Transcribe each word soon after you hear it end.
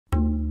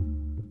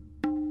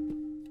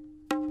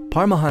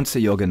Paramahansa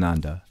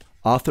Yogananda,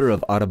 author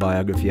of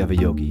Autobiography of a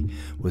Yogi,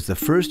 was the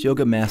first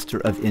yoga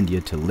master of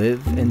India to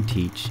live and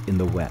teach in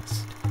the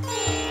West.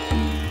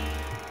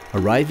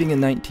 Arriving in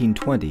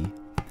 1920,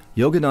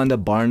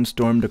 Yogananda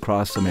barnstormed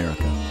across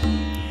America.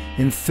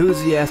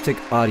 Enthusiastic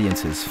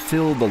audiences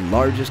filled the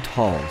largest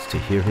halls to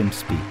hear him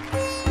speak.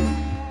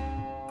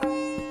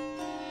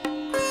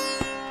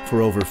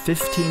 For over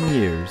 15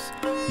 years,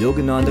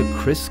 Yogananda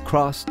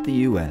crisscrossed the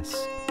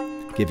U.S.,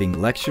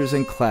 giving lectures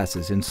and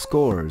classes in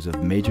scores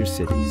of major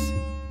cities.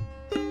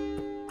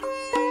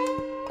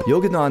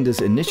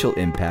 Yogananda's initial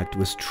impact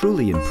was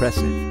truly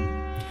impressive,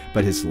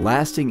 but his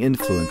lasting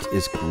influence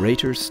is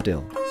greater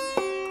still.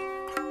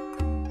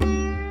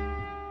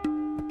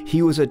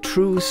 He was a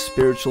true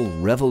spiritual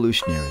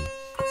revolutionary,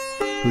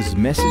 whose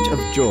message of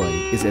joy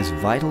is as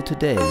vital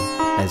today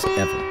as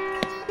ever.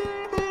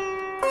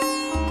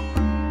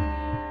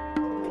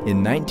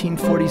 In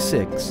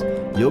 1946,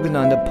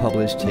 Yogananda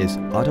published his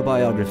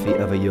Autobiography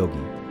of a Yogi,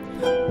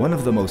 one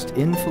of the most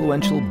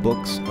influential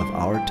books of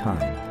our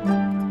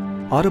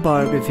time.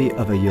 Autobiography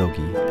of a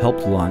Yogi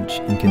helped launch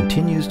and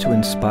continues to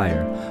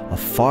inspire a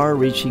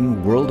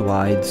far-reaching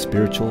worldwide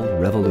spiritual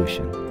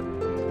revolution.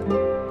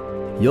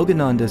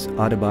 Yogananda's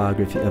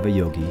Autobiography of a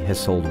Yogi has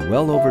sold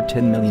well over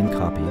 10 million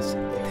copies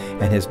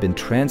and has been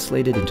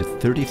translated into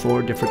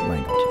 34 different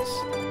languages.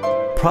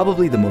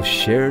 Probably the most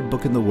shared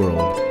book in the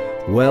world,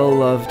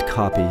 well-loved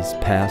copies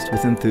passed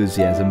with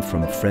enthusiasm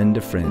from friend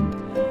to friend.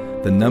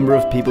 The number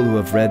of people who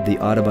have read the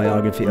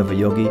Autobiography of a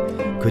Yogi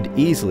could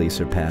easily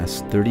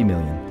surpass 30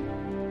 million.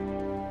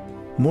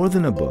 More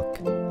than a book,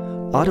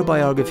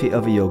 Autobiography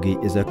of a Yogi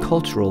is a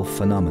cultural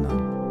phenomenon.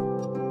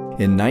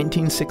 In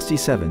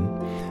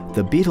 1967,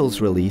 the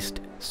Beatles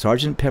released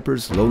Sgt.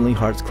 Pepper's Lonely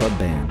Hearts Club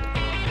Band.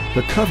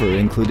 The cover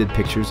included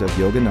pictures of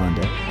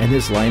Yogananda and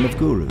his line of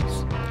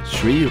gurus,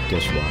 Sri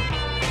Yukteswar,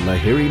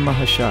 Lahiri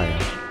Mahashaya,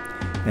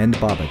 and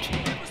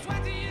Babaji.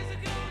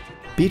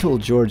 Beatle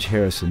George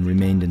Harrison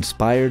remained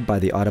inspired by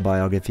the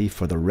autobiography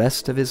for the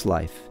rest of his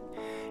life.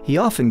 He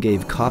often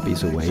gave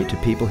copies away to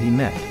people he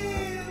met,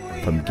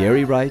 from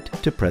Gary Wright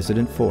to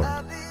President Ford.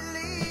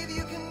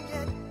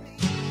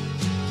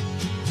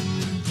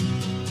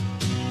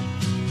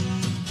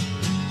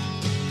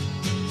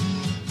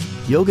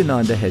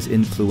 Yogananda has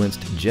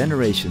influenced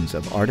generations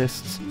of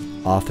artists,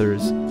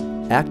 authors,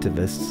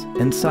 activists,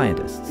 and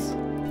scientists,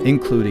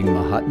 including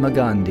Mahatma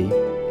Gandhi,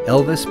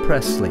 Elvis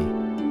Presley,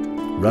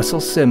 Russell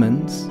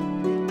Simmons,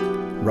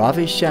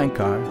 Ravi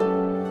Shankar,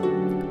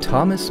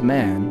 Thomas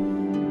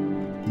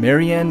Mann,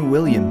 Marianne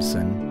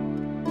Williamson,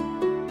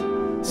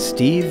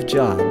 Steve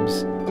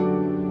Jobs,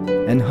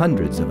 and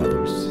hundreds of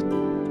others.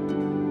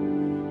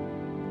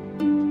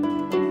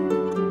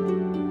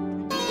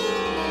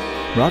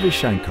 Ravi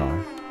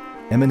Shankar,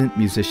 eminent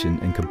musician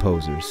and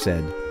composer,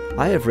 said,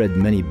 "I have read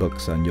many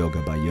books on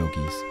yoga by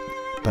yogis,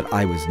 but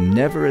I was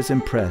never as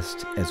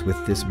impressed as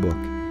with this book.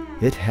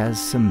 It has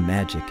some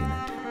magic in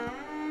it."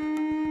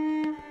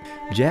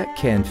 Jack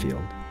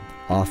Canfield,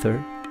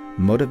 author,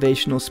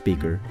 motivational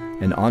speaker,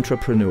 and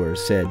entrepreneur,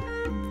 said,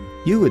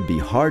 "You would be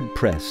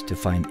hard-pressed to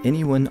find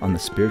anyone on the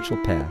spiritual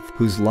path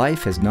whose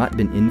life has not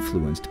been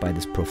influenced by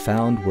this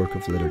profound work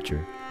of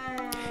literature.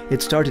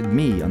 It started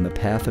me on the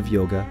path of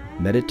yoga,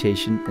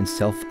 meditation, and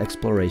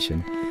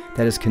self-exploration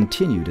that has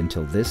continued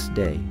until this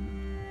day."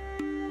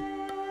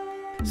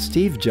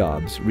 Steve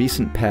Jobs'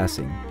 recent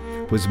passing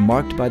was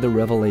marked by the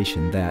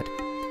revelation that,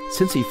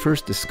 since he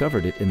first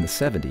discovered it in the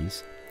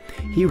 70s,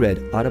 he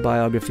read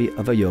Autobiography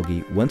of a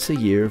Yogi once a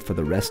year for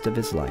the rest of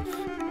his life.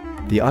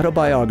 The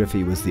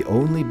autobiography was the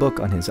only book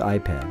on his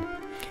iPad,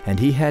 and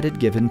he had it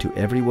given to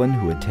everyone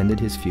who attended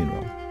his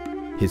funeral.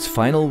 His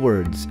final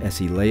words as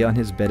he lay on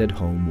his bed at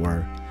home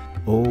were,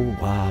 "Oh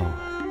wow,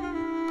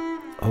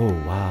 oh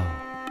wow,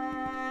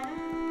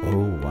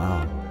 oh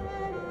wow."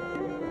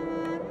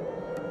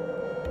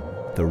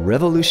 The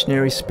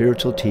revolutionary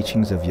spiritual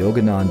teachings of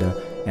Yogananda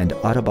and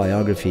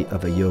Autobiography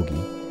of a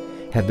Yogi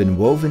have been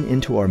woven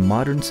into our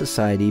modern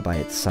society by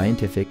its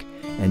scientific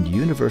and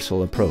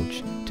universal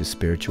approach to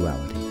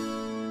spirituality.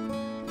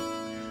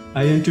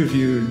 I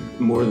interviewed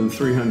more than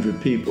 300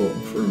 people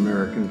for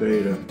American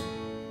Veda,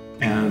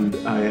 and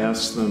I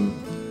asked them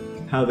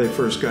how they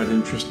first got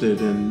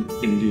interested in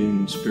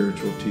Indian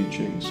spiritual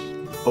teachings.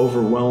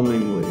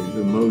 Overwhelmingly,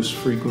 the most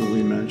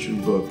frequently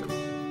mentioned book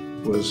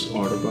was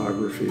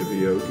Autobiography of a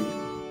Yogi.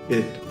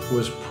 It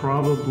was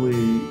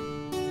probably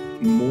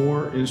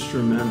more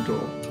instrumental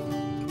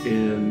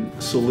in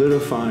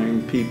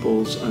solidifying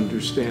people's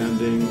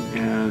understanding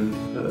and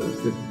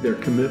their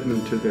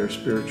commitment to their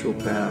spiritual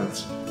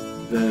paths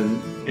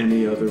than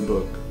any other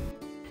book.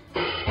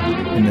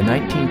 In the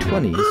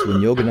 1920s,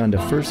 when Yogananda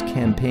first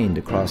campaigned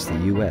across the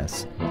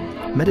U.S.,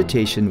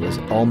 meditation was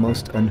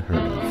almost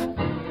unheard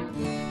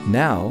of.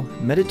 Now,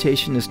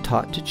 meditation is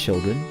taught to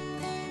children,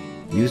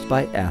 used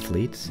by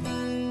athletes,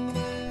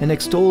 and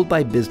extolled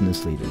by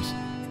business leaders.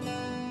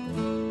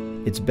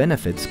 Its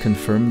benefits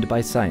confirmed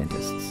by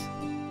scientists.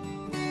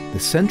 The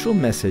central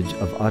message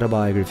of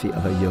Autobiography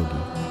of a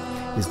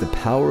Yogi is the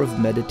power of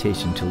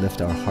meditation to lift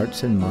our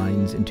hearts and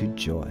minds into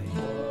joy.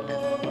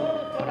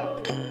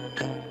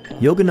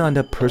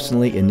 Yogananda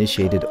personally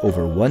initiated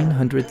over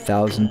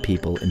 100,000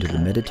 people into the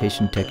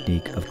meditation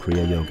technique of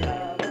Kriya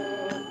Yoga.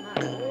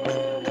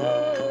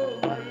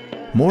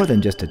 More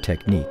than just a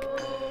technique,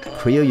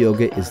 Kriya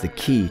Yoga is the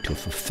key to a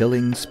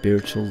fulfilling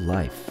spiritual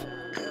life.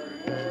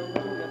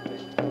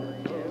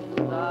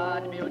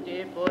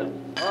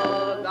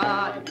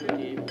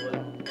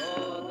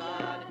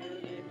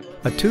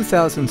 A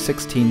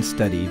 2016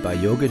 study by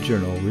Yoga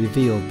Journal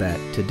revealed that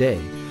today,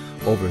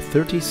 over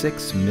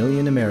 36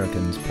 million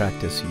Americans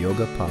practice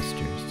yoga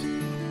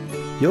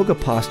postures. Yoga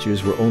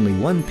postures were only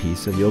one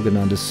piece of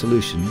Yogananda's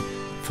solution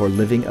for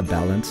living a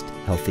balanced,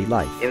 healthy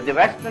life. If the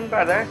Western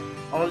brothers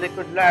only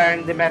could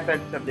learn the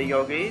methods of the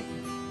yogis,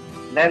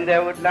 then they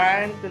would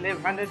learn to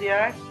live 100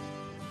 years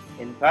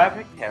in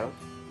perfect health,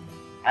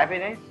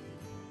 happiness,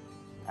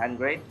 and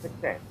great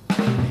success.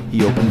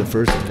 He opened the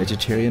first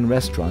vegetarian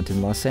restaurant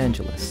in Los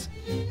Angeles.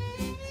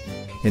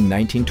 In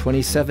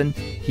 1927,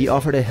 he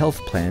offered a health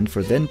plan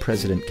for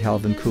then-President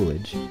Calvin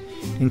Coolidge,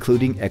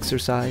 including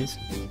exercise,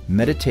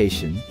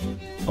 meditation,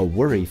 a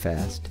worry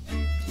fast,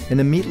 and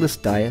a meatless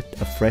diet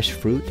of fresh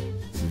fruit,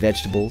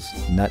 vegetables,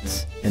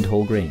 nuts, and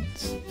whole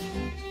grains.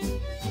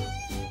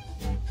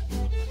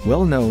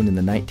 Well known in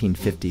the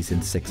 1950s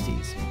and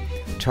 60s,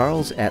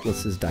 Charles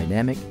Atlas's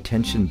dynamic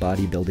tension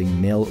bodybuilding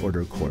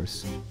mail-order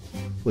course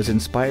was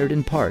inspired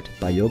in part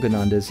by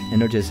Yogananda's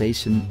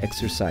energization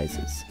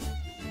exercises.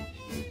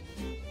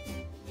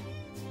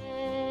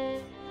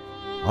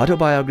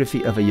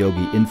 Autobiography of a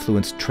Yogi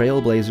influenced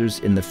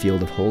trailblazers in the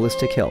field of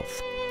holistic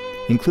health,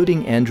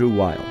 including Andrew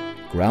Weil,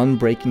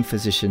 groundbreaking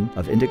physician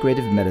of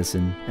integrative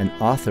medicine and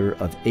author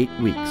of 8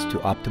 Weeks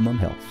to Optimum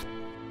Health.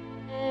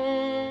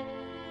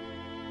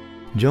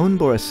 Joan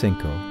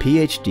Borisenko,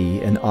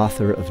 PhD and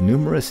author of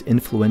numerous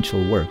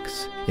influential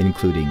works,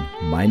 including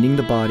Minding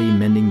the Body,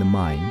 Mending the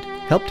Mind,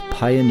 helped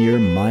pioneer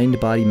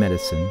mind-body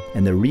medicine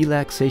and the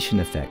relaxation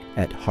effect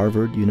at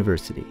Harvard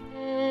University.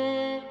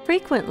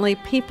 Frequently,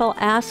 people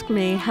ask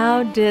me,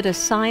 how did a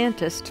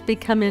scientist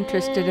become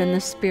interested in the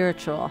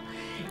spiritual?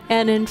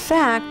 And in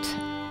fact,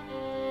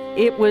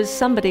 it was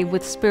somebody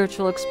with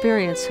spiritual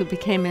experience who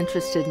became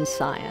interested in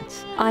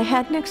science. I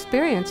had an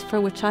experience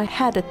for which I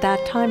had at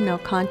that time no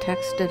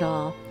context at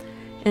all,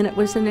 and it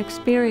was an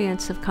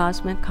experience of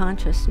cosmic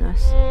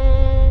consciousness.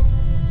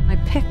 I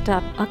picked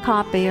up a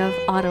copy of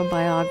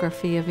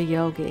Autobiography of a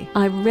Yogi.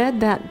 I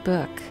read that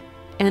book,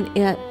 and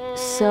it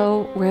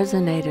so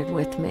resonated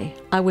with me.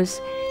 I was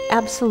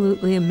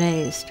absolutely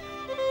amazed.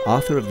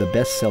 Author of the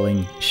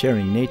best-selling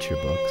Sharing Nature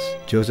books,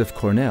 Joseph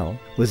Cornell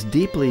was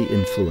deeply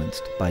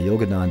influenced by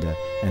Yogananda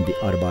and the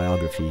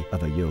Autobiography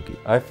of a Yogi.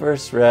 I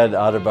first read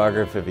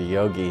Autobiography of a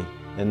Yogi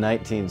in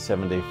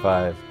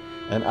 1975,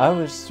 and I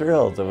was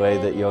thrilled the way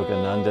that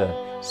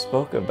Yogananda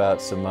spoke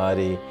about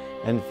samadhi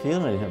and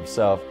feeling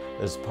himself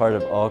as part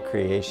of all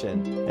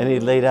creation. And he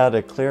laid out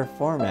a clear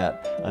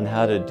format on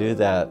how to do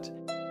that.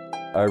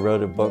 I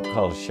wrote a book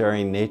called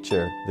Sharing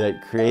Nature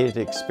that created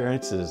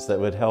experiences that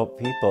would help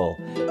people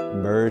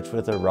merge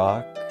with a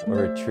rock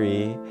or a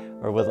tree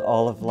or with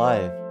all of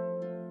life.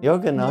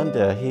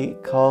 Yogananda, he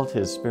called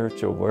his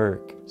spiritual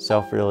work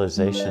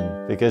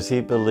self-realization because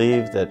he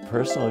believed that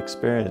personal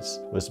experience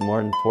was more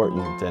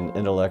important than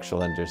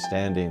intellectual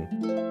understanding.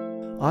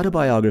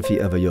 Autobiography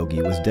of a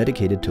Yogi was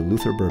dedicated to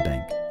Luther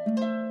Burbank,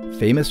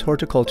 famous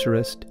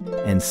horticulturist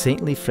and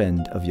saintly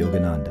friend of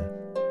Yogananda.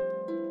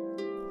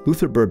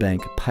 Luther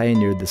Burbank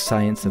pioneered the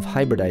science of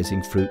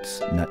hybridizing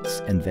fruits, nuts,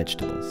 and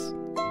vegetables.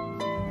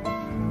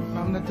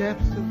 From the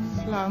depths of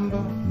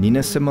slumber,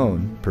 Nina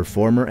Simone,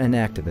 performer and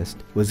activist,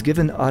 was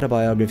given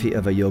Autobiography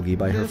of a Yogi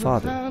by her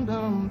father.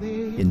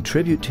 In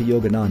tribute to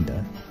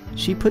Yogananda,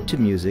 she put to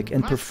music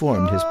and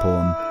performed his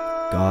poem,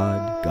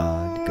 God,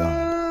 God,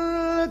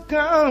 God.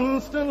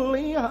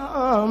 Constantly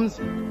harms,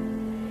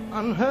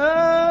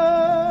 unheard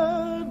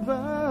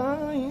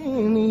by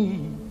any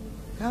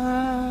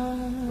God.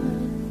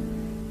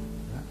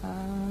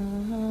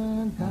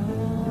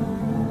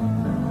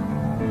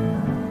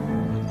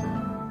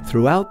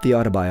 Throughout the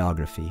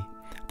autobiography,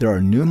 there are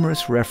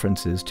numerous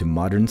references to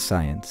modern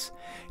science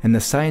and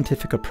the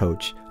scientific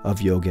approach of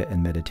yoga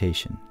and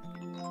meditation.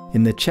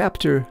 In the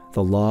chapter,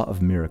 The Law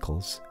of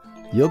Miracles,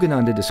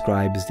 Yogananda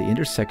describes the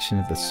intersection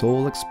of the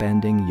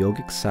soul-expanding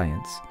yogic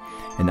science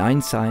and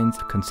Einstein's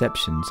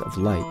conceptions of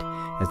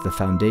light as the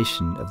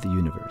foundation of the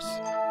universe.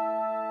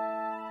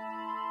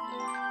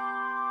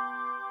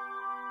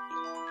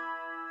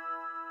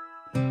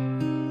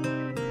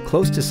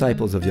 Close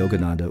disciples of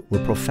Yogananda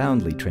were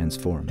profoundly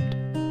transformed.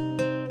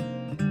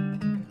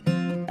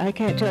 I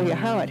can't tell you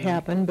how it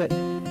happened, but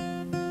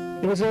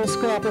there was a little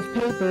scrap of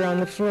paper on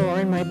the floor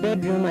in my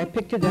bedroom. I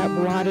picked it up,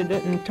 wadded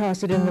it, and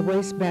tossed it in the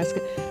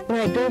wastebasket. When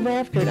I dove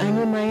after it, I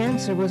knew my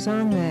answer was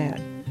on that.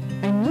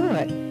 I knew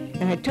it.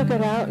 And I took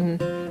it out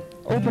and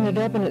opened it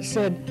up, and it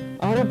said,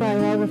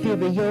 Autobiography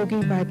of a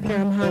Yogi by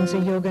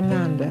Paramhansa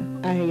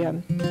Yogananda. I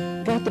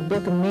got the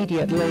book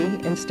immediately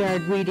and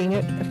started reading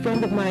it. A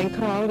friend of mine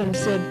called and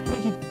said,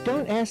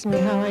 "Don't ask me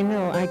how I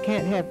know. I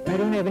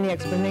don't have any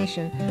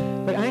explanation.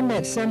 But I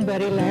met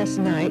somebody last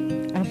night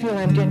I feel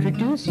I'm to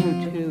introduce you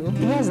to.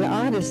 He has the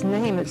oddest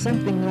name. It's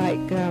something like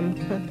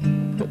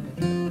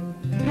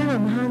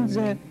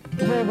Paramhansa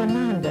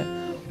Yogananda."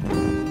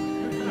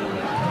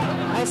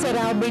 I said,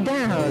 "I'll be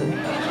down."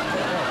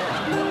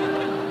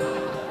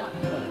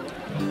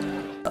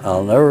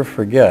 I'll never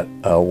forget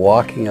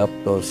walking up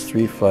those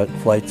 3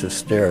 flights of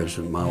stairs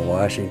in Mount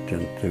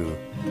Washington to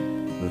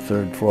the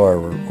 3rd floor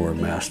where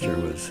Master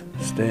was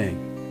staying.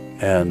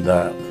 And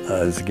I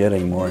was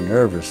getting more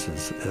nervous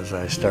as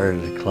I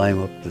started to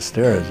climb up the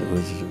stairs.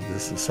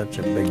 This is such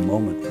a big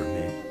moment for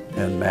me.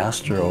 And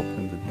Master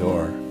opened the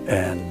door,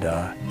 and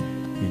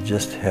he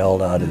just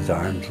held out his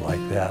arms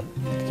like that,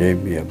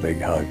 gave me a big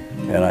hug.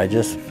 And I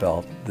just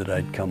felt that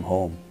I'd come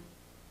home.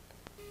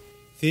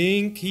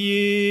 Think ye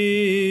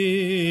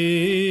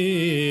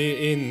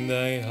in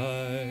thy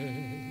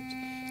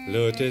heart,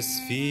 lotus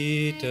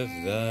feet of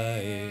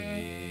thy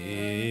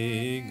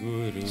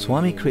Guru.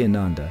 Swami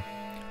Kriyananda,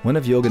 one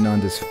of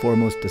Yogananda's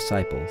foremost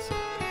disciples,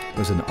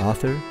 was an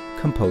author,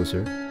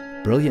 composer,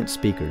 brilliant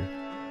speaker,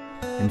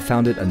 and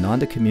founded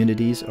Ananda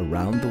communities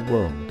around the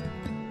world.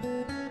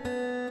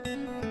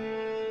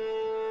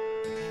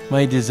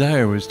 My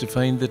desire was to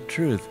find the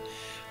truth.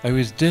 I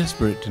was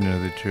desperate to know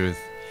the truth.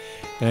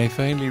 And I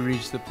finally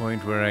reached the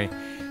point where I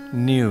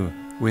knew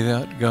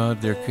without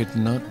God there could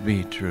not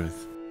be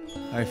truth.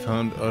 I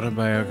found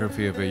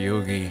Autobiography of a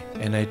Yogi,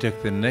 and I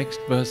took the next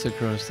bus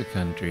across the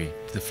country.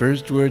 The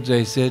first words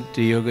I said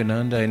to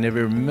Yogananda, I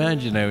never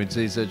imagined I would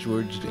say such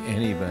words to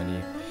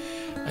anybody.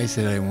 I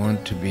said, "I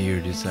want to be your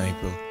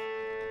disciple."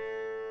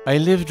 I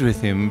lived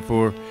with him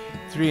for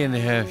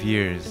 3.5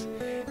 years,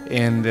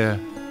 and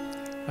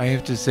I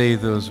have to say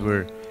those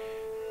were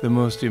the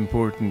most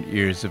important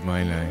years of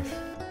my life.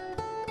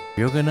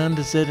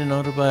 Yogananda said in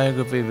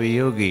Autobiography of a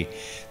Yogi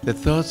that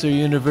thoughts are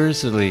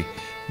universally,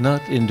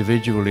 not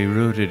individually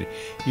rooted.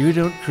 You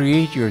don't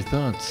create your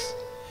thoughts.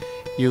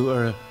 You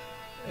are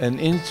an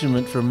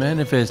instrument for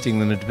manifesting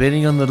them,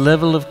 depending on the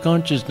level of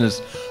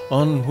consciousness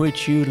on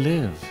which you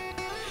live.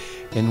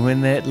 And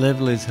when that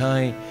level is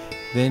high,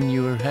 then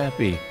you are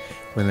happy.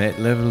 When that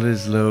level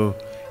is low,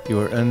 you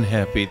are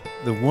unhappy.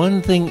 The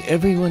one thing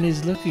everyone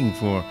is looking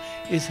for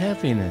is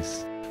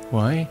happiness.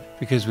 Why?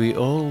 Because we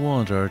all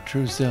want our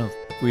true self.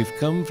 We've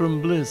come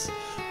from bliss.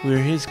 We're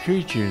His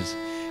creatures,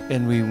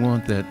 and we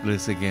want that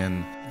bliss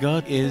again.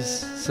 God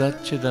is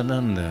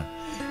Satchidananda,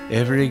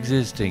 ever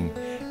existing,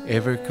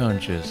 ever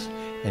conscious,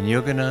 and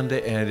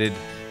Yogananda added,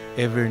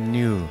 ever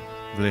new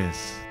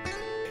bliss.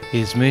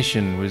 His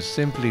mission was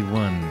simply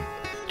one,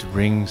 to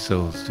bring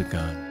souls to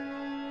God.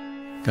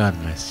 God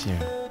bless you.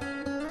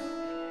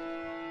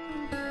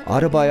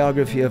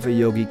 Autobiography of a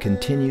Yogi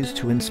continues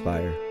to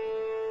inspire.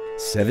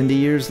 70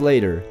 years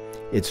later,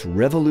 its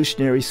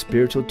revolutionary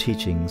spiritual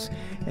teachings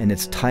and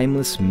its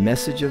timeless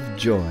message of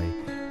joy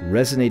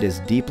resonate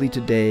as deeply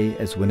today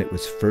as when it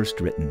was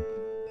first written.